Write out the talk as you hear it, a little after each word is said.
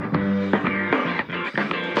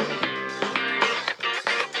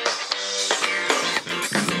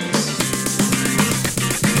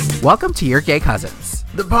Welcome to Your Gay Cousins.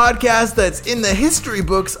 The podcast that's in the history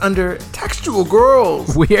books under Textual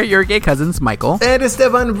Girls. We are your gay cousins, Michael and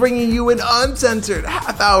Esteban, bringing you an uncensored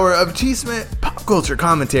half hour of chisme, pop culture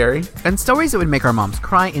commentary, and stories that would make our moms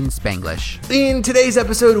cry in Spanglish. In today's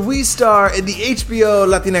episode, we star in the HBO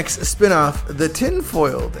Latinx spinoff, The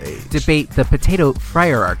Tinfoiled Age. Debate the potato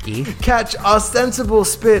fryerarchy. Catch ostensible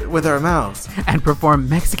spit with our mouths. And perform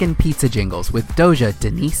Mexican pizza jingles with Doja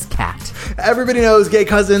Denise Cat. Everybody knows gay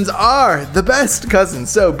cousins are the best cousins,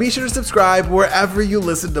 so be sure to subscribe wherever you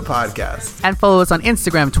listen to podcasts. And follow us on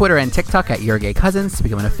Instagram, Twitter, and TikTok at Your Gay Cousins to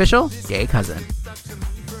become an official gay cousin.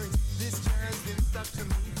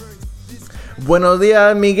 Buenos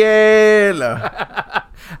dias, Miguel.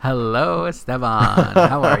 Hello, Esteban.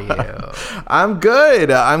 How are you? I'm good.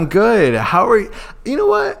 How are you? You know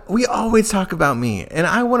what? We always talk about me, and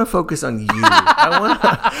I want to focus on you.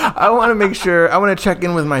 I want to make sure. I want to check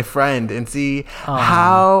in with my friend and see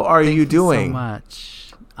how are you doing. So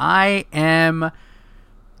much. I am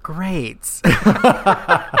great.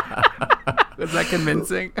 Was that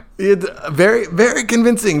convincing? It's very, very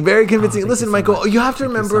convincing. Very convincing. Listen, Michael, you have to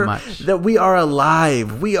remember that we are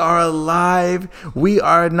alive. We are alive. We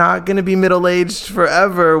are not going to be middle-aged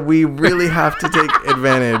forever. We really have to take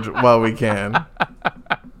advantage while we can.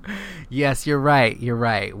 Yes, you're right.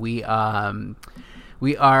 We are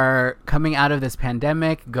coming out of this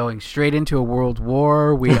pandemic, going straight into a world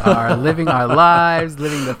war. We are living our lives,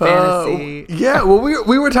 living the fantasy. Yeah, well,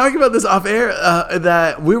 we were talking about this off air,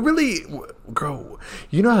 that we're really, girl,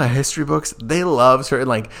 you know how history books, they love certain,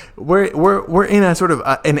 like, we're in a sort of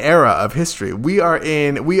an era of history. We are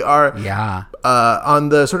on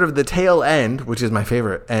the sort of the tail end, which is my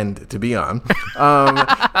favorite end to be on,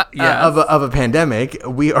 yes. of a pandemic.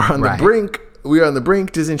 We are on the brink. We are on the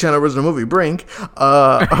brink, Disney Channel original movie brink,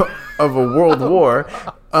 of a world war.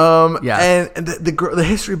 Yes. And the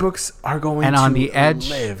history books are going and to on the edge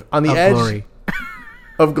live. On the edge glory.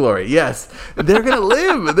 Of glory. Yes. They're going to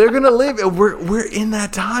live. They're going to live. And we're in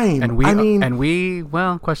that time. And we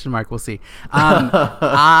question mark, we'll see.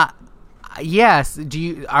 Yes.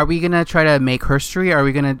 Are we going to try to make history? Are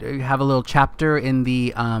we going to have a little chapter in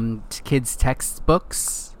the kids'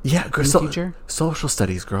 textbooks? Yeah, social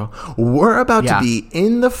studies, girl. We're about to be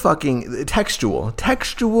in the fucking textual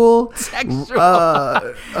textual girls.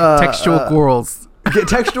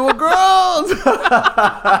 Textual girls.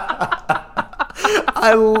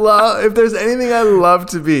 If there's anything I love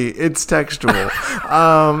to be, it's textual.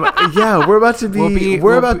 Yeah, we're about to be.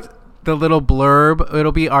 The little blurb,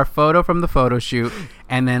 it'll be our photo from the photo shoot,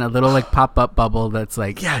 and then a little like pop-up bubble that's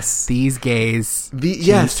like, yes, these gays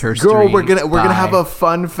yes, girl, we're gonna have a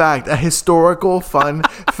fun fact, a historical fun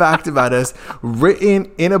fact about us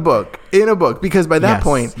written in a book, because by that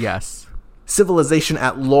point, yes, civilization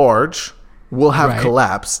at large will have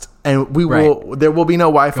collapsed, and there will be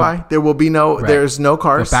no Wi-Fi, there's no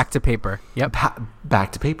cars. Go back to paper. Yep.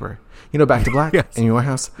 Back to paper. You know, back to black in your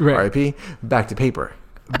house. Right. R.I.P. Back to paper.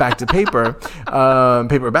 Back to paper,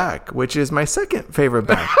 paperback, which is my second favorite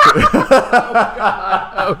back.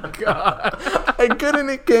 Oh God!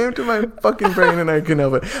 It came to my fucking brain and I couldn't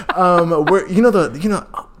help it.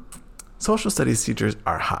 Social studies teachers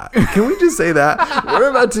are hot. Can we just say that?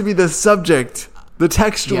 We're about to be the subject, the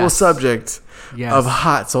textual subject of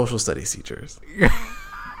hot social studies teachers.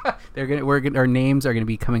 Our names are gonna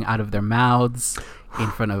be coming out of their mouths in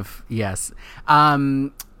front of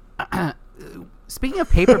Speaking of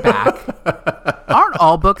paperback, aren't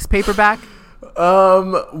all books paperback?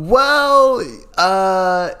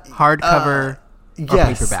 Hardcover or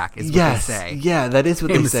paperback is what they say. Yeah, that is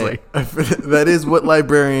what Famously. They say. That is what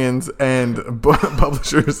librarians and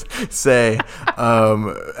publishers say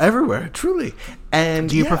everywhere, truly. And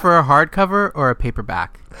do you prefer a hardcover or a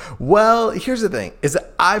paperback? Well, here's the thing: is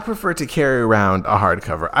that I prefer to carry around a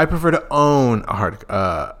hardcover. I prefer to own a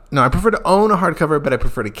hardcover, but I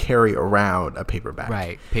prefer to carry around a paperback.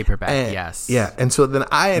 Right, paperback. Yes. Yeah, and so then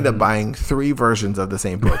I end up buying 3 versions of the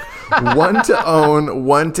same book: one to own,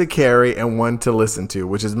 one to carry, and one to listen to,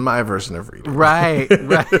 which is my version of reading. Right.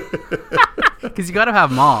 Because you got to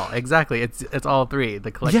have them all. Exactly. It's all 3.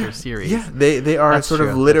 The collector's series. Yeah, they are That's sort true.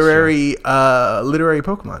 of literary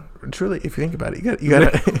Pokemon. Truly, if you think about it, you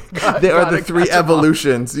got they are the 3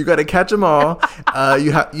 evolutions. You got to catch them all.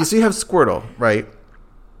 You have Squirtle, right?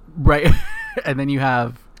 Right. And then you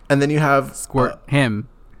have Squirt him.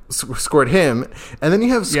 Squirt him, and then you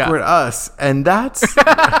have Squirt us, and that's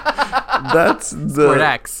the Squirt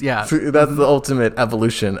X. Yeah, that's the ultimate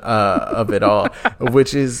evolution of it all,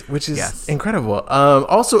 which is incredible.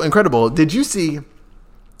 Also incredible. Did you see,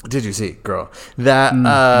 girl,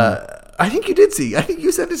 that I think you did see. I think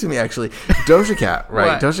you sent it to me actually. Doja Cat,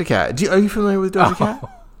 right? What? Doja Cat. Are you familiar with Doja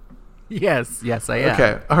Cat? Yes, I am.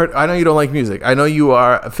 Okay, I know you don't like music. I know you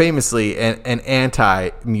are famously an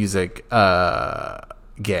anti-music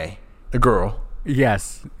gay, a girl.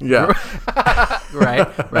 Yes. Yeah. right.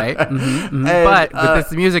 Mm-hmm. And, but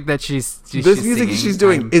this music that she's she's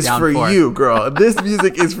doing is for you, girl. This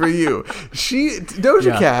music is for you.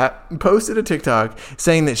 Doja Cat posted a TikTok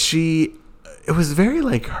saying that it was very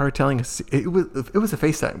like her telling us it was a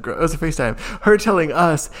FaceTime, girl. It was a FaceTime. Her telling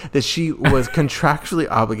us that she was contractually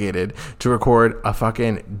obligated to record a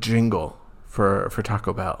fucking jingle for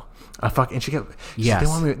Taco Bell. And she kept, yes.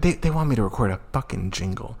 They want me to record a fucking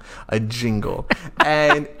jingle,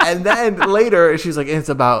 and then later she's like, it's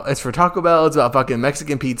for Taco Bell, it's about fucking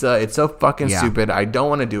Mexican pizza, it's so fucking stupid, I don't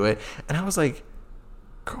want to do it. And I was like,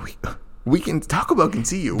 girl, we can, Taco Bell can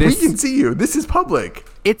see you, we can see you, this is public.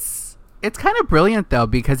 It's kind of brilliant though,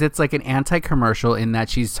 because it's like an anti-commercial in that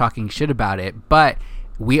she's talking shit about it, but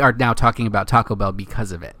we are now talking about Taco Bell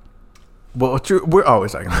because of it. Well, true. We're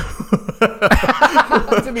always talking about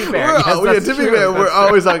to be fair, we're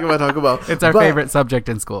always talking about Taco Bell. It's our favorite subject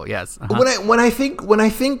in school. Yes. When I think to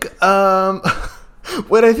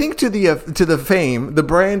the fame, the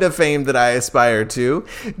brand of fame that I aspire to,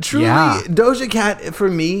 truly, Doja Cat for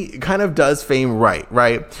me kind of does fame right,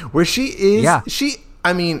 where she is. Yeah.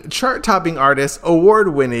 Chart-topping artist,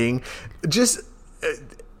 award-winning, just.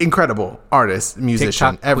 Incredible artist,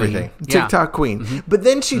 musician, TikTok everything. Queen. TikTok queen. Mm-hmm. But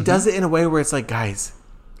then she does it in a way where it's like, guys,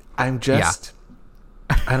 I'm just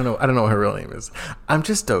I don't know what her real name is. I'm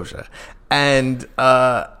just Doja. And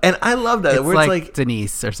I love that. It's where like it's like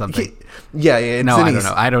Denise or something. Yeah, it's no, Denise.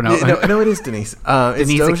 I don't know. No, it is Denise.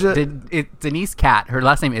 It's Doja. Denise Cat. Her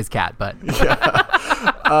last name is Cat, but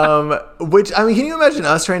which, I mean, can you imagine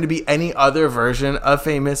us trying to be any other version of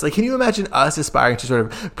famous? Like, can you imagine us aspiring to sort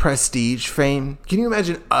of prestige fame? Can you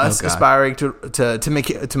imagine us aspiring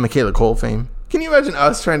to Michaela Cole fame? Can you imagine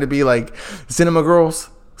us trying to be like Cinema Girls?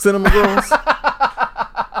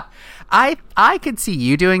 I could see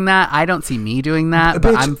you doing that. I don't see me doing that,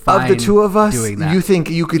 but I'm fine. Of the two of us, doing that. You think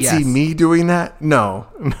you could see me doing that? No.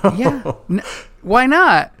 Yeah. Why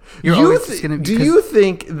not? Do you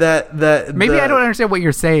think that maybe I don't understand what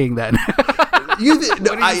you're saying then?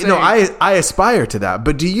 I aspire to that,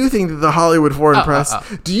 but do you think that the Hollywood Foreign Press,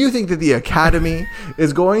 do you think that the Academy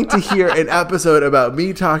is going to hear an episode about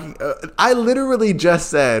me talking? I literally just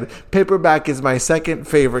said paperback is my second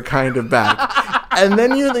favorite kind of back, and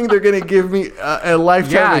then you think they're going to give me a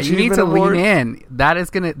lifetime achievement award? Yeah, you need to lean in.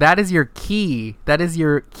 That is your key. That is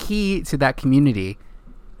your key to that community.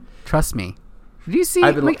 Trust me. Do you see?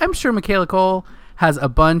 I'm sure Michaela Cole has a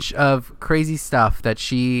bunch of crazy stuff that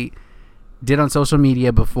she did on social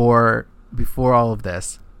media before all of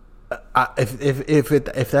this.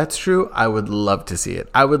 If that's true, I would love to see it.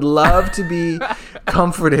 I would love to be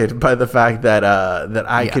comforted by the fact that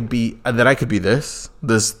I could be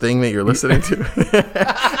this thing that you're listening to,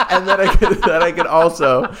 and that I could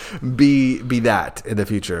also be that in the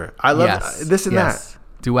future. I love this and that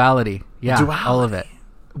duality. Yeah, all of it.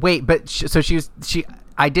 Wait, but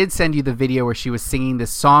I did send you the video where she was singing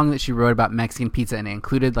this song that she wrote about Mexican pizza, and it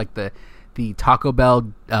included like the Taco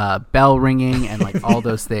Bell bell ringing and like all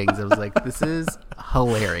those things. I was like, this is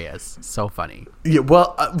hilarious, so funny. Yeah,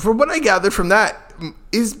 well, from what I gathered from that,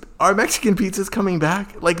 are Mexican pizzas coming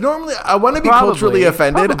back? Like, normally I want to be culturally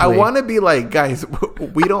offended. Probably. I want to be like, guys,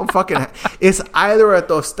 we don't fucking. It's either a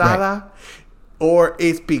tostada. Right. Or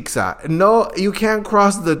it's pizza. No, you can't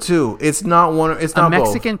cross the two. It's not one. It's not both. A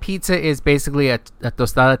Mexican pizza is basically a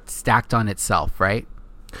tostada stacked on itself, right?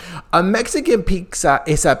 A Mexican pizza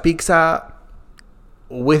is a pizza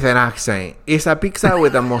with an accent. It's a pizza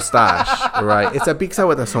with a mustache, right? It's a pizza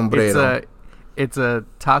with a sombrero. It's a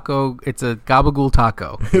taco. It's a gabagool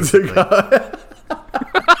taco.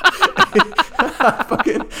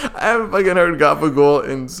 I haven't fucking heard Gabagool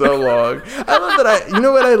in so long. I love that. You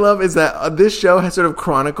know what I love is that this show has sort of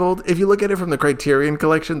chronicled. If you look at it from the Criterion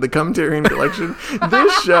Collection, the Criterion Collection,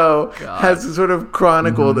 this show has sort of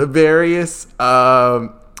chronicled various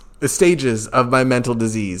stages of my mental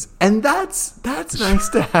disease, and that's nice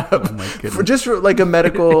to have. Oh my goodness. For like a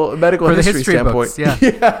medical history standpoint. Books,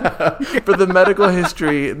 yeah. For the medical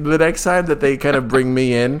history, the next time that they kind of bring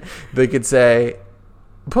me in, they could say,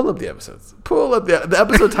 pull up the episodes. Pull up the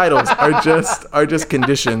episode titles are just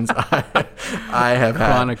conditions I have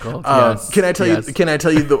had. Chronicled. Yes. Can I tell you? Can I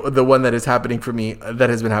tell you the one that is happening for me? That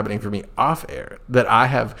has been happening for me off air. That I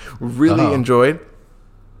have really enjoyed.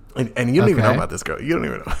 And you don't even know about this, girl. You don't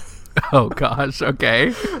even know. Oh gosh.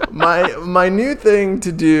 Okay. My new thing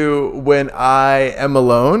to do when I am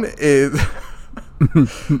alone is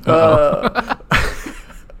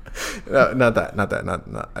No, not that.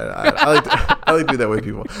 I like to do that with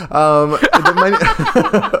people.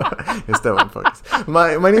 Yes, that one focus.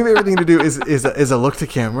 My new favorite thing to do is a look to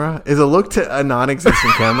camera. Is a look to a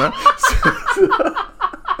non-existent camera.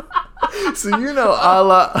 So a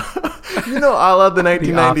la the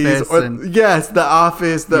 1990s, The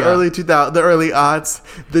Office, the early 2000s, the early aughts,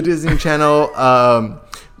 the Disney Channel.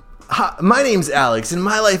 Hi, my name's Alex, and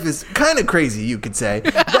my life is kind of crazy. You could say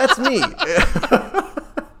that's me.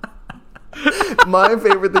 My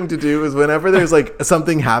favorite thing to do is whenever there's like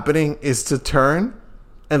something happening is to turn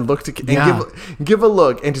and look to give a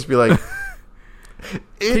look and just be like.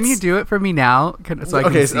 Can you do it for me now? So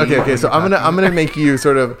okay. So I'm gonna make you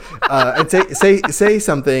sort of and say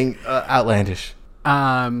something outlandish.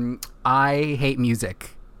 I hate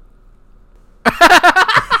music.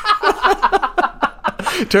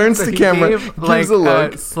 Turns to camera, gives a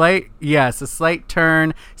look, a slight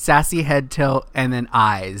turn, sassy head tilt, and then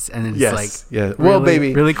eyes, and then it's really, well,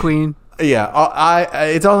 baby, really clean. Yeah,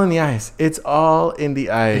 it's all in the eyes. It's all in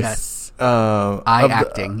the eyes. Yes. Eye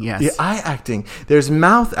acting. Yes. The eye acting. There's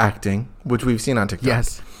mouth acting, which we've seen on TikTok.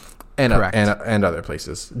 Yes. And other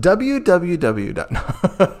places. www.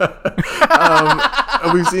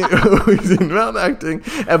 We've seen mouth acting,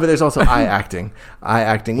 but there's also eye acting,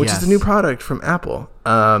 which is a new product from Apple,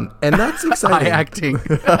 and that's exciting. Eye acting,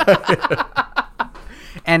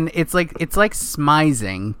 and it's like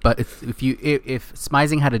smizing, but if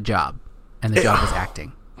smizing had a job, and the job was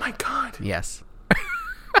acting. My God. Yes.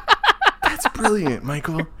 That's brilliant,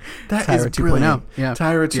 Michael. That Tyra is brilliant. 2.0. Yeah.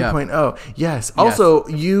 Tyra 2.0. Yes. Also,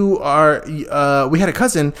 you are. We had a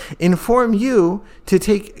cousin inform you to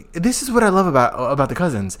take. This is what I love about the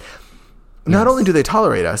cousins. Not only do they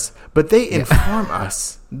tolerate us, but they inform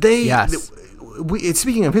us.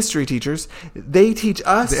 Speaking of history teachers, they teach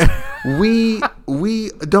us. we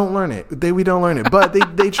don't learn it. We don't learn it, but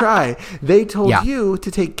they try. They told you to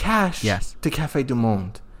take Cash to Café du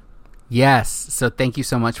Monde. Yes. So thank you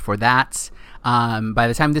so much for that. By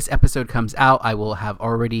the time this episode comes out, I will have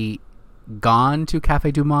already gone to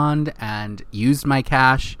Café du Monde and used my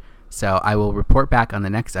cash. So I will report back on the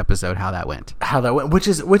next episode how that went. Which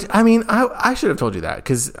I mean, I should have told you that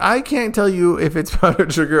because I can't tell you if it's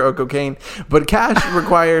powdered sugar or cocaine, but cash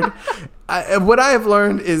required. What I have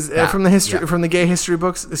learned is from the gay history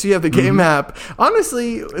books. So you have the gay map.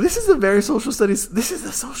 Honestly, this is a social studies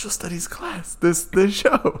class. This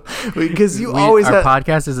show because our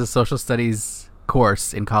podcast is a social studies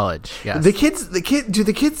course in college. Yes. Do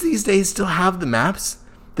the kids these days still have the maps?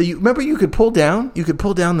 Remember you could pull down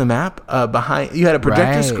the map behind. You had a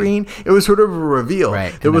projector screen. It was sort of a reveal.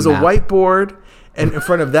 Right. There was a whiteboard. And in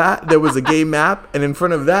front of that, there was a gay map. And in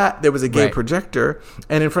front of that, there was a gay projector.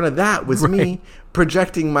 And in front of that was me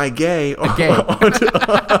projecting my gay onto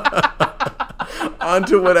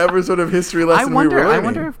whatever sort of history lesson we were learning. I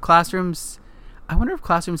wonder if classrooms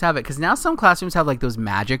have it. Because now some classrooms have like those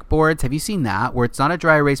magic boards. Have you seen that? Where it's not a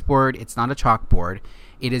dry erase board. It's not a chalkboard.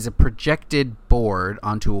 It is a projected board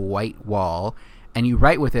onto a white wall. And you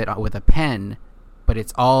write with it with a pen. But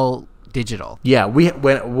it's all digital. Yeah, I went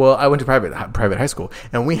to private high school,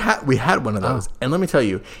 and we had one of those. And let me tell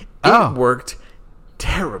you, it worked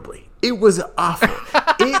terribly. It was awful.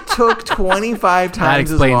 It took 25 times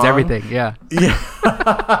that explains as long. Everything. Yeah.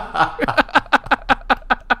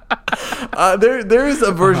 There is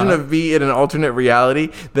a version of me in an alternate reality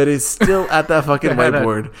that is still at that fucking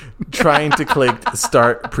whiteboard trying to click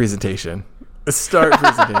start presentation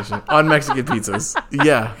on Mexican pizzas.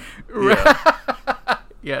 Yeah.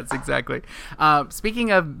 Yes, exactly.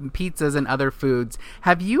 Speaking of pizzas and other foods,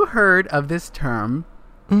 have you heard of this term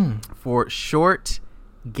for short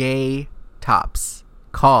gay tops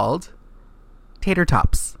called tater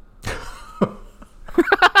tots?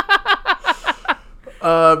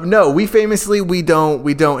 No, we famously we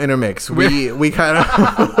don't intermix. We kind of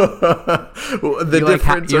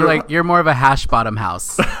you're more of a hash bottom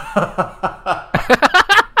house.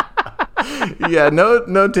 Yeah,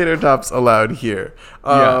 no tater tops allowed here.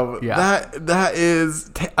 That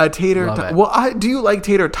is a tater tot. Well, do you like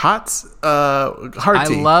tater tots?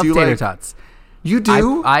 Hearty. I love tater tots. You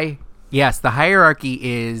do? Yes, the hierarchy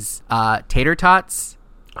is tater tots,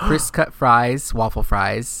 crisp cut fries, waffle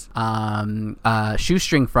fries,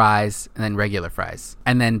 shoestring fries, and then regular fries.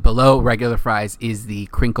 And then below regular fries is the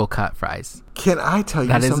crinkle cut fries. Can I tell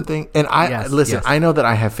you something? And I know that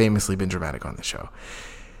I have famously been dramatic on the show.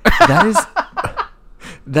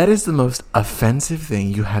 That is the most offensive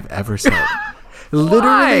thing you have ever said.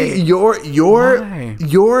 Literally, your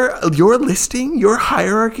listing, your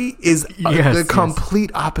hierarchy is the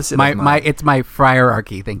complete opposite of mine. It's my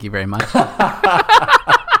friararchy. Thank you very much. Not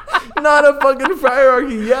a fucking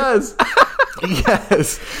friararchy. Yes.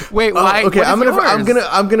 Yes. Wait, why? Okay, I'm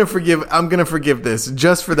gonna forgive this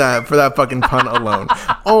just for that fucking pun alone.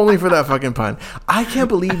 Only for that fucking pun. I can't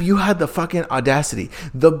believe you had the fucking audacity,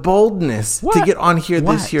 the boldness to get on here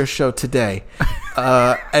this here show today,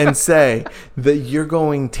 and say that you're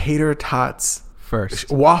going tater tots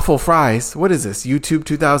first, waffle fries. What is this? YouTube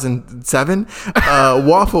 2007?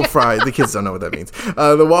 Waffle fries. The kids don't know what that means.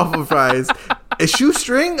 The waffle fries. A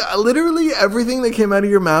shoestring, literally everything that came out of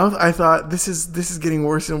your mouth. I thought this is getting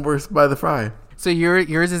worse and worse by the fry. So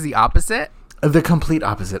yours is the opposite. The complete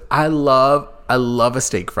opposite. I love a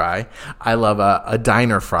steak fry. I love a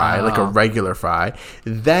diner fry, like a regular fry.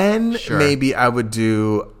 Then maybe I would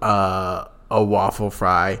do a waffle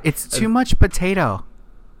fry. It's too much potato.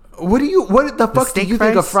 What the fuck do you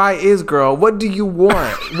think a fry is, girl? What do you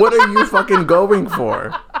want? What are you fucking going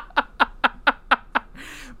for?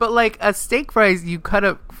 But like a steak fries, you cut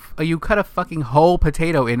a fucking whole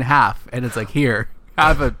potato in half, and it's like, here,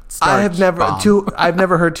 have a starch I've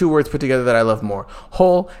never heard two words put together that I love more: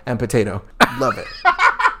 whole and potato. Love it.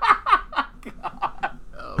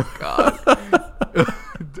 God.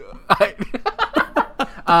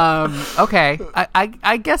 Okay.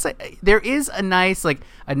 I guess there is a nice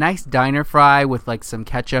diner fry with like some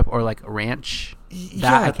ketchup or like ranch.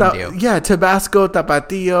 I can do. Yeah, Tabasco,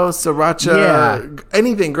 Tapatio, Sriracha,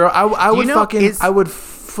 anything, girl. I would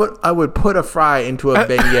put a fry into a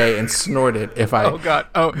beignet and snort it if I. Oh God!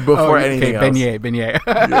 Before anything else. Beignet.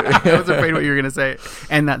 I was afraid what you were gonna say.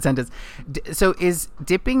 And that sentence. So is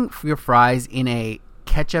dipping your fries in a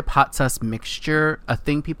ketchup hot sauce mixture a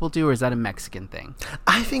thing people do, or is that a Mexican thing?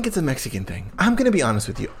 I think it's a Mexican thing. I'm gonna be honest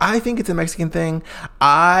with you. I think it's a Mexican thing.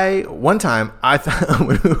 One time I thought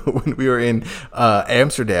when we were in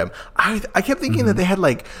Amsterdam, I kept thinking that they had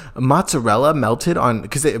like mozzarella melted on,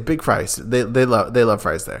 because they have big fries. They love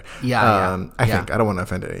fries there. I think I don't want to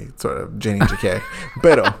offend any sort of Jenny Jacquet,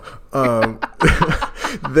 pero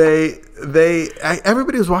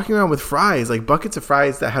everybody was walking around with fries, like buckets of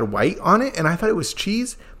fries that had white on it, and I thought it was cheese.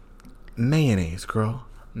 Mayonnaise, girl.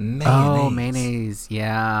 Oh, mayonnaise.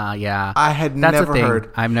 Yeah. I had never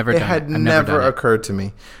heard. I've never done it. It had never occurred to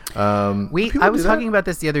me. I was talking about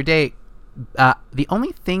this the other day. The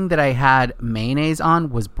only thing that I had mayonnaise on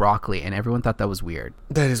was broccoli, and everyone thought that was weird.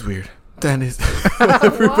 That is weird. That is.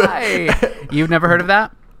 Why? You've never heard of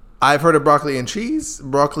that? I've heard of broccoli and cheese,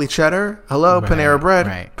 broccoli cheddar. Hello, Panera Bread.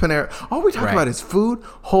 Right. Panera. All we talk about is food,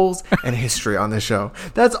 holes, and history on this show.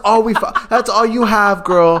 That's all that's all you have,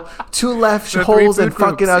 girl. Two left holes and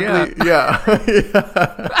fucking ugly. Yeah.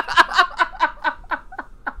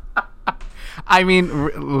 I mean,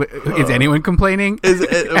 is anyone complaining?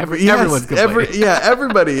 Everyone's complaining.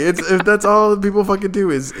 Everybody. That's all people fucking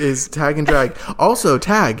do is tag and drag. Also,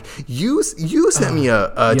 tag. You sent me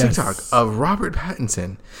a TikTok of Robert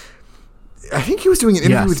Pattinson. I think he was doing an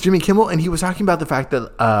interview with Jimmy Kimmel, and he was talking about the fact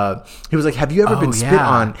that he was like, "Have you ever been spit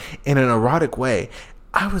on in an erotic way?"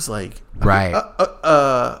 I was like, "Right,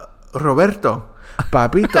 Roberto,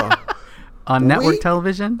 Papito." On network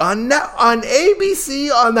television? On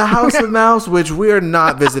ABC, on the House of Mouse, which we are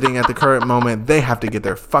not visiting at the current moment. They have to get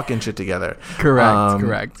their fucking shit together.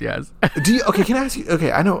 Correct, yes. Can I ask you,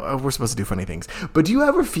 okay, I know we're supposed to do funny things, but do you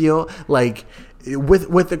ever feel like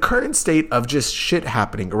with the current state of just shit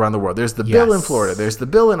happening around the world, there's the bill in Florida, there's the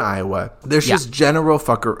bill in Iowa, there's just general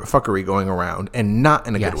fuckery going around, and not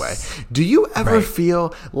in a good way. Do you ever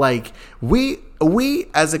feel like we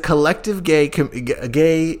as a collective gay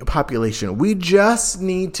population, we just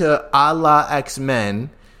need to, a la X-Men,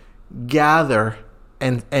 gather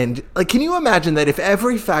and like, can you imagine that if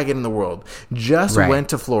every faggot in the world just went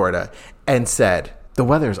to Florida and said, the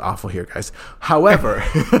weather is awful here, guys. However,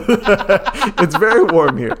 it's very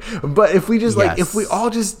warm here. But if we just if we all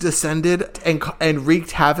just descended and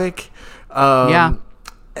wreaked havoc,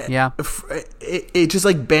 it just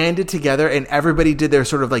like banded together, and everybody did their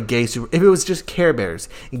sort of like gay super. If it was just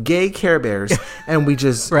gay Care Bears, and we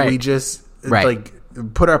just like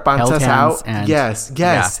put our panzas out. Yes.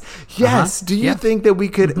 Do you think that we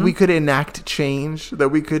could enact change, that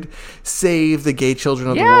we could save the gay children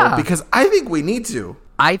of the world? Because I think we need to.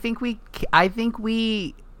 I think we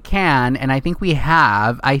can, and I think we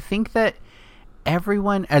have. I think that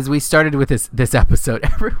everyone, as we started with this episode,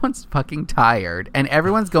 everyone's fucking tired, and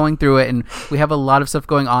everyone's going through it, and we have a lot of stuff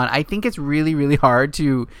going on. I think it's really, really hard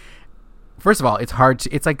to. First of all, it's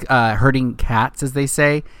like herding cats, as they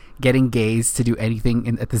say. getting gays to do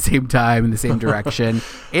anything at the same time in the same direction.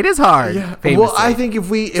 It is hard. Yeah. Famously. Well, I think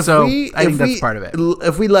that's part of it.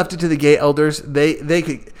 If we left it to the gay elders, they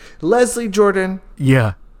could. Leslie Jordan.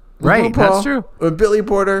 Yeah. Right. Paul, that's true. Or Billy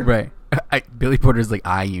Porter. Right. Billy Porter's like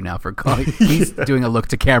eyeing you now for calling. He's doing a look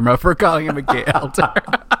to camera for calling him a gay elder.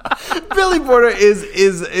 Billy Porter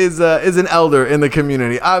is an elder in the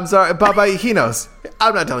community. I'm sorry, Papa. He knows.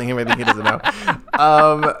 I'm not telling him anything he doesn't know.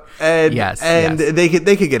 And they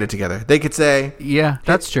could get it together. They could say, yeah,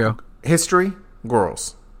 that's true. History,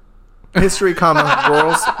 girls. History,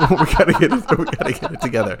 girls. We gotta get it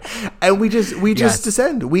together, and we just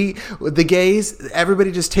descend. The gays,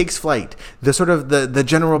 everybody just takes flight. The sort of the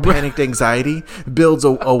general panicked anxiety builds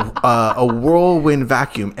a whirlwind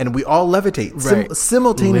vacuum, and we all levitate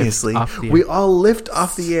simultaneously. We all lift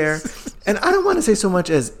off the air, and I don't want to say so much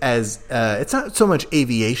as it's not so much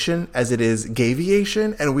aviation as it is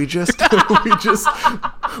gayviation, and we just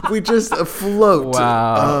we just float.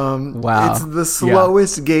 Wow! It's the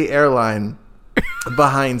slowest gay airline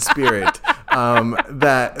behind Spirit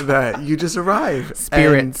that you just arrive.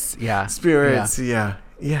 Spirits. Yeah.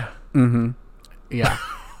 Mm-hmm. Yeah.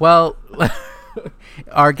 Well,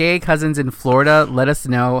 our gay cousins in Florida, let us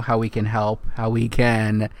know how we can help, how we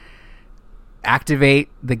can activate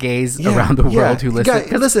the gays around the world who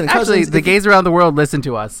listen. Listen, actually, cousins, the gays around the world listen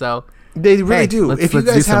to us, so they really do. If you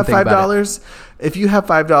guys have $5,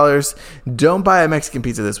 don't buy a Mexican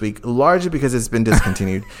pizza this week, largely because it's been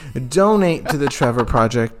discontinued. Donate to the Trevor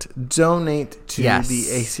Project. Donate to the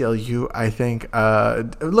ACLU. I think.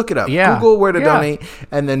 Look it up. Yeah. Google where to donate,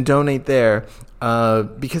 and then donate there.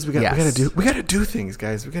 Because we gotta do things,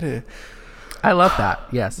 guys. We gotta. I love that.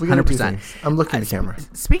 Yes, 100%. I'm looking at the camera.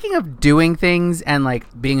 Speaking of doing things and like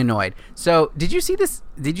being annoyed. So, did you see this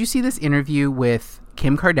interview with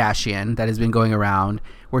Kim Kardashian that has been going around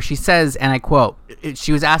where she says, and I quote,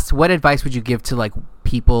 she was asked, what advice would you give to like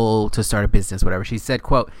people to start a business, whatever. She said,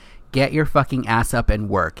 quote, get your fucking ass up and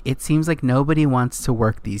work. It seems like nobody wants to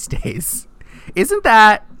work these days. Isn't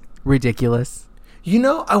that ridiculous? You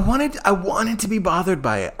know, I wanted to be bothered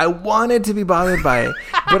by it. But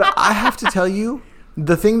I have to tell you,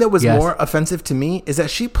 the thing that was more offensive to me is that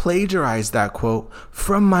she plagiarized that quote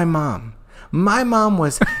from my mom. My mom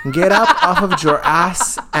was, get up off of your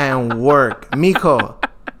ass and work. Miko,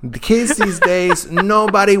 the kids these days,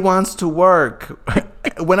 nobody wants to work.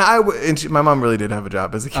 My mom really did have a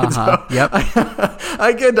job as a kid. So yep.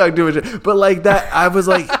 I can't talk too much. But like that, I was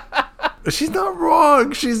like, she's not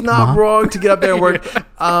wrong. She's not wrong to get up there and work.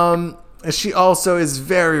 She also is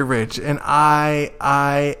very rich, and as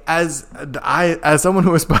someone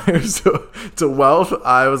who aspires to wealth,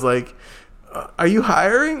 I was like, are you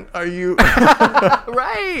hiring? Are you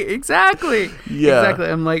right? Exactly. Yeah. Exactly.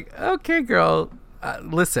 I'm like, okay, girl.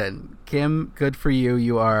 Listen, Kim. Good for you.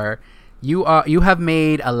 You have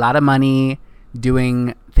made a lot of money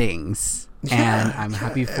doing things. And I'm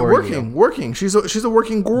happy for you. Working. She's a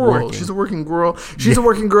working girl. She's a working girl.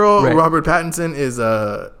 Right. Robert Pattinson is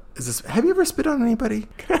this? Have you ever spit on anybody?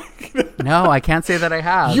 No, I can't say that I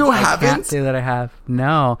have. You haven't? I can't say that I have.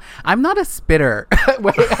 No, I'm not a spitter.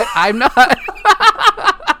 Wait, I'm not.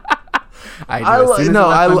 I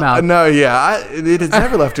know. It has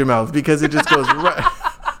never left your mouth because it just goes right.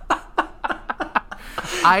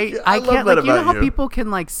 I can't, like, you know how people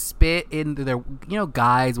can like spit into their,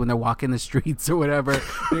 guys when they're walking the streets or whatever.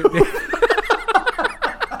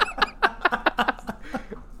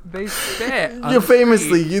 They spit.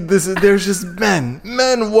 Famously, there's just men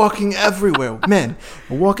walking everywhere. Men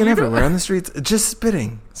walking everywhere on the streets, just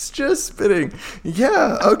spitting. It's just spitting.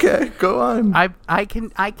 Yeah. Okay. Go on. I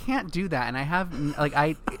can't do that, and I have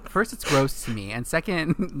first it's gross to me, and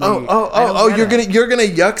second, you're gonna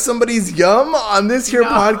yuck somebody's yum on this here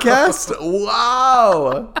podcast?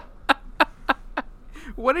 Wow.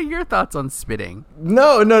 What are your thoughts on spitting?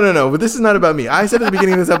 No. But this is not about me. I said at the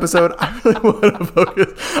beginning of this episode,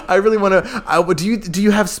 I really want to focus. Do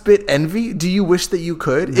you have spit envy? Do you wish that you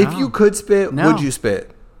could? No. If you could spit, would you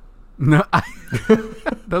spit? No.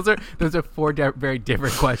 Those are four very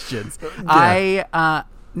different questions. Yeah.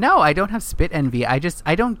 No, I don't have spit envy. I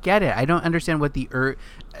don't get it. I don't understand what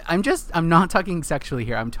I'm not talking sexually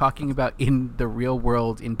here. I'm talking about in the real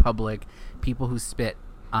world, in public, people who spit.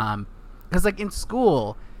 Because, like, in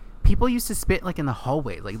school, people used to spit, like, in the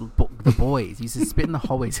hallway. Like, the boys used to spit in the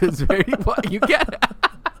hallways. It was very... What? You get it?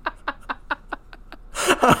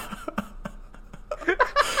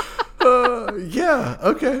 Yeah,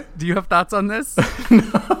 okay. Do you have thoughts on this?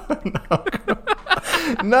 No.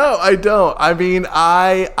 No, I don't. I mean,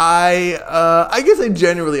 I guess I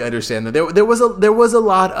genuinely understand that there was a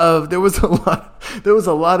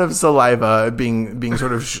lot of saliva being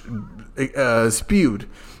sort of spewed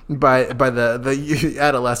by the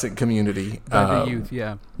adolescent community, by the youth,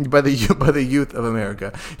 yeah, by the youth of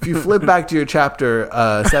America. If you flip back to your chapter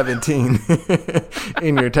 17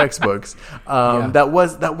 in your textbooks,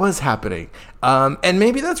 that was happening, and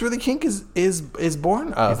maybe that's where the kink is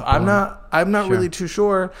born of. I'm not really too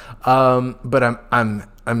sure, but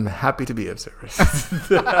I'm happy to be of service.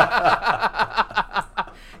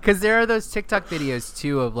 Because there are those TikTok videos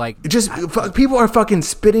too of like just people are fucking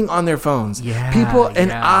spitting on their phones. Yeah, people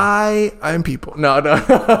and I'm people. No.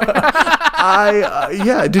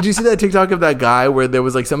 Did you see that TikTok of that guy where there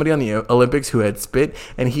was like somebody on the Olympics who had spit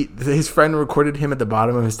and his friend recorded him at the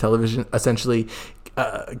bottom of his television, essentially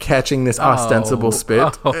catching this ostensible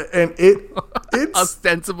spit, and it's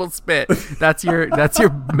ostensible spit. That's your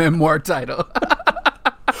memoir title.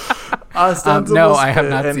 Ostensible no, I have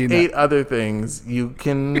not seen that. 8 other things you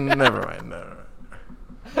can never mind. No.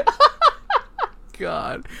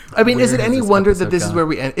 God. I mean, is it any wonder that this is where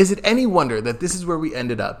we end? Is it any wonder that this is where we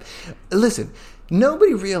ended up? Listen,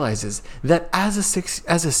 nobody realizes that as a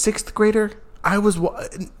sixth grader, I was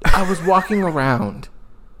walking around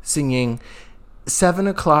singing 7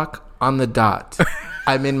 o'clock on the dot.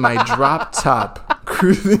 I'm in my drop top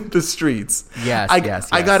cruising the streets. Yes.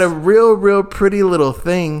 I got a real pretty little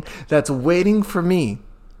thing that's waiting for me.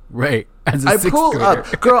 Right. As a sixth pull grader.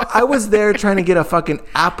 up. Girl, I was there trying to get a fucking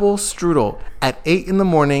apple strudel at 8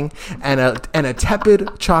 a.m. and a tepid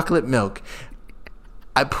chocolate milk.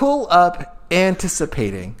 I pull up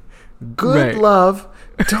anticipating. Good love.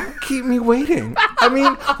 Don't keep me waiting. I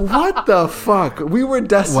mean, what the fuck? We were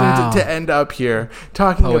destined to end up here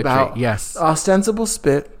talking about ostensible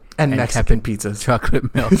spit and Mexican pizzas.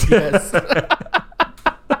 Chocolate milk, yes.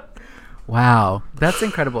 Wow, that's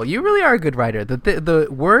incredible. You really are a good writer. The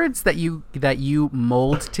words that you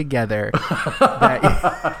mold together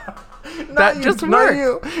that just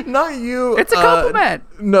work. Not you. It's a compliment.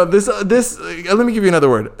 No, this. Let me give you another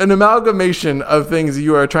word. An amalgamation of things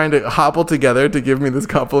you are trying to hobble together to give me this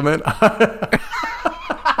compliment.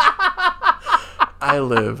 I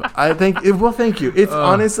live. Thank you. It's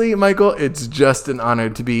honestly, Michael, it's just an honor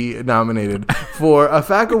to be nominated for a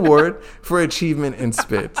FAC award for achievement in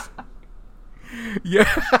spit. Yeah.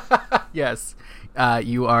 Yes.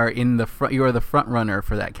 You are in the front. You are the front runner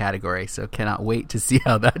for that category. So cannot wait to see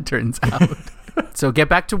how that turns out. So get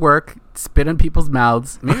back to work. Spit in people's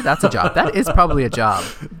mouths. Maybe that's a job. That is probably a job.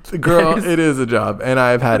 Girl, it is a job, and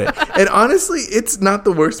I've had it. And honestly, it's not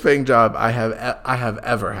the worst paying job I have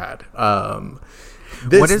ever had.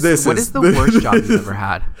 What is the worst job you've ever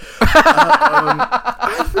had?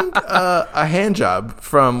 I think a hand job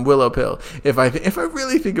from Willow Pill. If I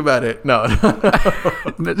really think about it, no.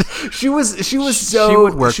 She was so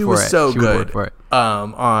good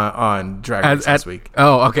on Drag Race this week.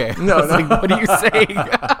 Oh, okay. No, like, what are you saying?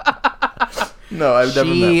 No, I've never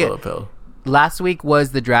met Willow Pill. Last week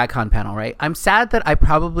was the DragCon panel, right? I'm sad that I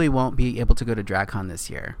probably won't be able to go to DragCon this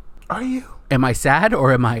year. Are you? Am I sad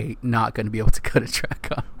or am I not going to be able to go to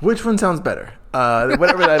DragCon? Which one sounds better?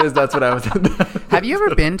 Whatever that is, that's what I was. Have you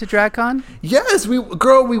ever been to DragCon? Yes, we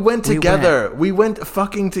went together. We went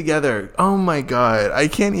fucking together. Oh my God, I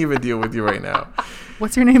can't even deal with you right now.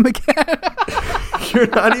 What's your name again? You're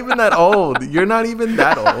not even that old.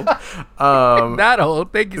 That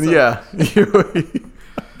old. Thank you so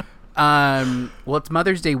much. Well, it's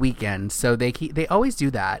Mother's Day weekend, so they always do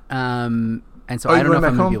that. And so I don't know if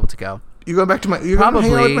I'm going to be able to go. You going back to you're probably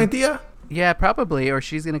going to hang out with my tia? Yeah, probably, or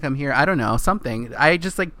she's going to come here. I don't know, something. I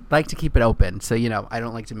just like to keep it open, so I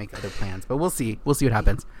don't like to make other plans. But we'll see. We'll see what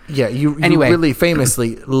happens. Yeah, you really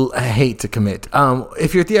famously hate to commit.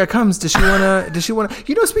 If your tia comes, does she wanna?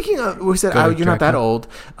 Speaking of, we said you're not that old.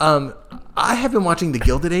 I have been watching The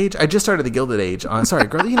Gilded Age. I just started The Gilded Age. Sorry,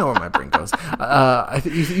 girl, you know where my brain goes.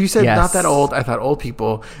 You said not that old. I thought old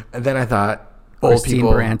people, and then I thought. Old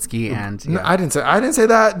people. Baranski and no, I didn't say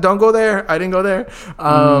that. Don't go there. I didn't go there.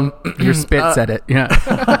 Your spit said it. Yeah.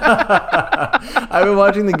 I've been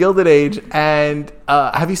watching The Gilded Age, and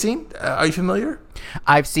have you seen? Are you familiar?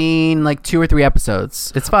 I've seen like 2 or 3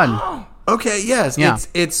 episodes. It's fun. Oh, okay. Yes. Yeah.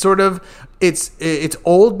 It's sort of it's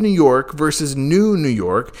old New York versus new New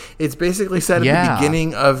York. It's basically set at the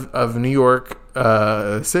beginning of New York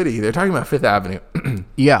City. They're talking about Fifth Avenue.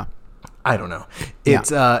 Yeah. I don't know.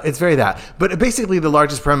 It's very that. But basically the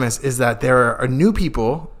largest premise is that there are new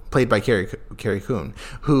people played by Carrie Coon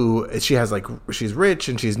who she's rich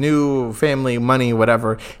and she's new, family, money,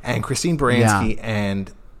 whatever, and Christine Baranski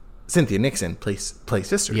and Cynthia Nixon play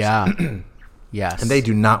sisters. Yeah. Yes. And they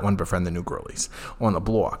do not want to befriend the new girlies on the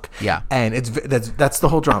block. Yeah. And that's the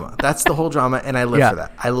whole drama. That's the whole drama, and I live for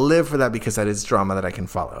that. I live for that because that is drama that I can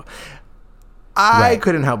follow. I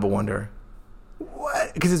couldn't help but wonder,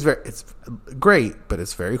 what? Because it's great, but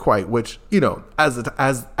it's very quiet, which, as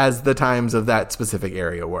the times of that specific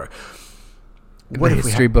area were. What the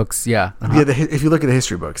history books, yeah. If you look at the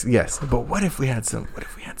history books, yes. But what if we had some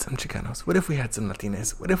Chicanos? What if we had some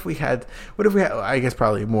Latinas? What if we had? I guess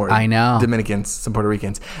probably more. I know. Dominicans, some Puerto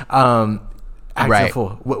Ricans. Full.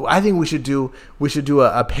 I think we should do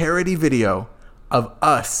a parody video of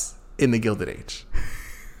us in the Gilded Age.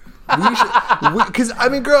 We should, because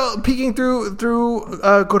girl, peeking through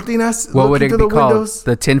cortinas. What would it be called? Windows.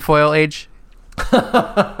 The tinfoil age.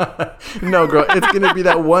 No, girl, it's gonna be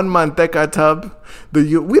that one Manteca tub.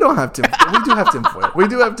 We don't have tinfoil. We do have tinfoil. We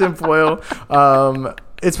do have tinfoil.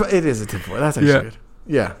 It is a tinfoil. That's actually good.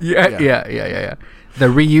 Yeah. The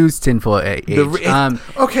reused tinfoil age.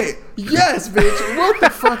 Okay. Yes, bitch. What the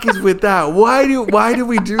fuck is with that? Why do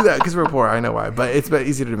we do that? Because we're poor. I know why, but it's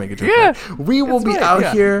easier to make a joke. Yeah, we will be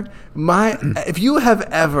out here. If you have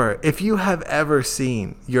ever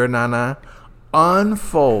seen your nana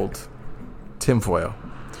unfold tinfoil.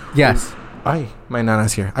 Yes. Ay, my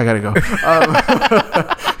nana's here. I gotta go.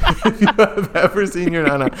 If you have ever seen your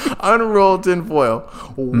nana unroll tinfoil,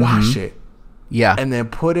 wash it. Yeah. And then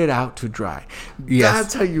put it out to dry. Yes.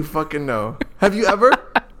 That's how you fucking know. Have you ever?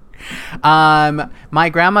 My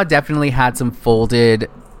grandma definitely had some folded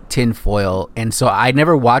tinfoil, and so I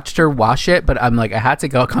never watched her wash it, but I'm like, I had to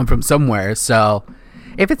come from somewhere. So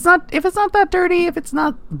if it's not that dirty, if it's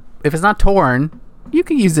not torn, you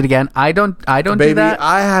can use it again. I don't do that.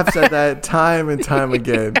 I have said that time and time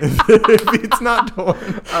again. If it's not torn,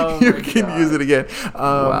 you can use it again.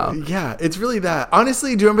 Wow. Yeah, it's really that.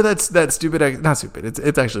 Honestly, do you remember that stupid? Not stupid.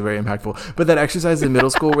 It's actually very impactful. But that exercise in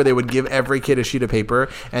middle school where they would give every kid a sheet of paper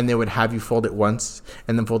and they would have you fold it once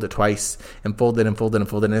and then fold it twice and fold it and fold it and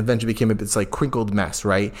fold it, and eventually became this like crinkled mess,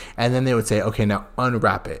 right? And then they would say, okay, now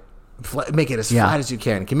unwrap it. Make it as flat as you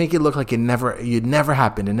can. Make it look like it never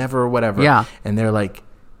happened and never whatever. Yeah. And they're like,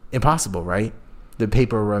 impossible, right? The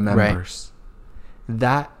paper remembers. Right.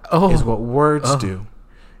 That is what words do.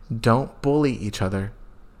 Don't bully each other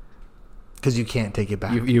because you can't take it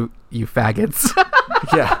back. You faggots.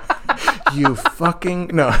 Yeah. You fucking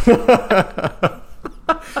no.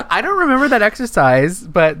 I don't remember that exercise,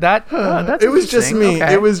 but that's it was just me.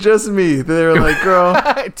 Okay. It was just me. They were like, "Girl,"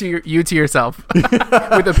 to yourself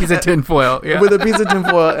with a piece of tinfoil. Yeah. With a piece of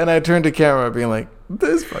tinfoil, and I turned to camera, being like,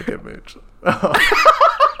 "This fucking bitch."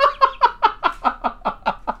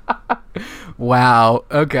 Wow.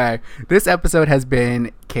 Okay. This episode has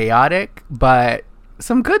been chaotic, but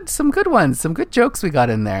some good ones, some good jokes we got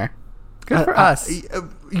in there. Good for us.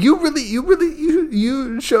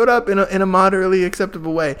 You showed up in a moderately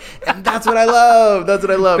acceptable way, and that's what I love. Thank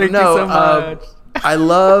you so much. I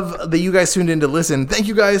love that you guys tuned in to listen. Thank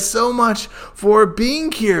you guys so much for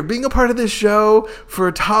being here, being a part of this show, for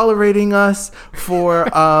tolerating us, for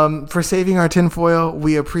saving our tinfoil.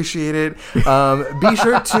 We appreciate it. Be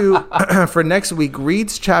sure to, for next week, read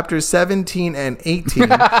chapters 17 and 18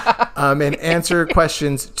 and answer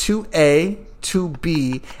questions 2A,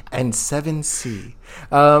 2B, and 7C.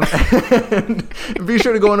 And be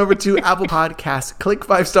sure to go on over to Apple Podcasts, click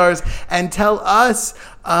 5 stars, and tell us,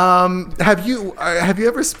 have you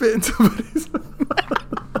ever spit in somebody's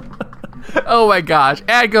Oh my gosh.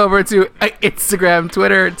 And go over to Instagram,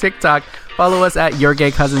 Twitter, TikTok. Follow us at Your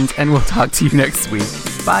Gay Cousins, and we'll talk to you next week.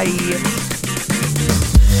 Bye.